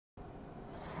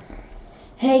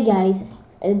Hey guys,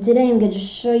 today I'm going to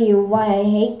show you why I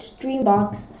hate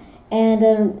Dreambox,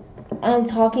 and I'm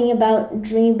talking about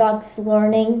Dreambox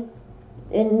learning.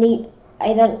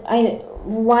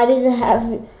 Why does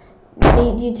it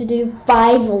need you to do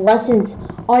 5 lessons?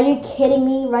 Are you kidding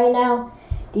me right now?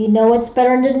 Do you know what's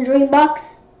better than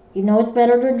Dreambox? You know what's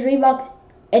better than Dreambox?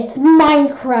 It's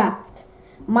Minecraft.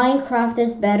 Minecraft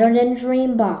is better than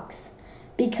Dreambox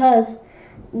because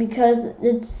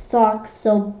it sucks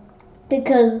so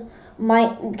because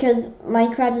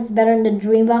Minecraft is better than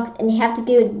Dreambox, and you have to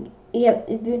give it. Yeah,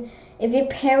 if your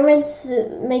parents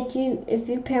if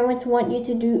your parents want you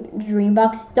to do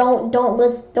Dreambox, don't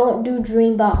do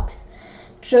Dreambox.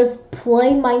 Just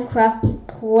play Minecraft,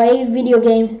 play video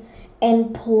games,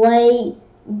 and play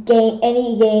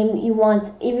any game you want,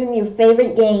 even your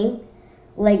favorite game,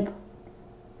 like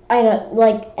I don't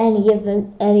like any of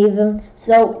them.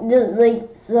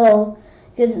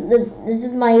 Because this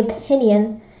is my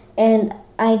opinion, and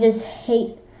I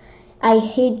hate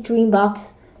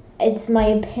Dreambox. It's my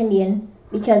opinion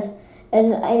because,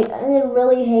 and I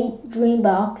really hate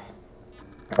Dreambox,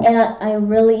 and I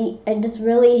just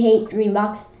really hate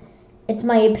Dreambox. It's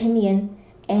my opinion,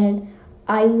 and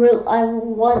I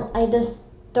just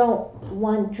don't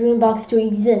want Dreambox to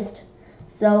exist.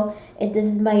 So this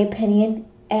is my opinion,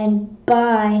 and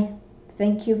bye.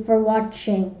 Thank you for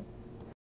watching.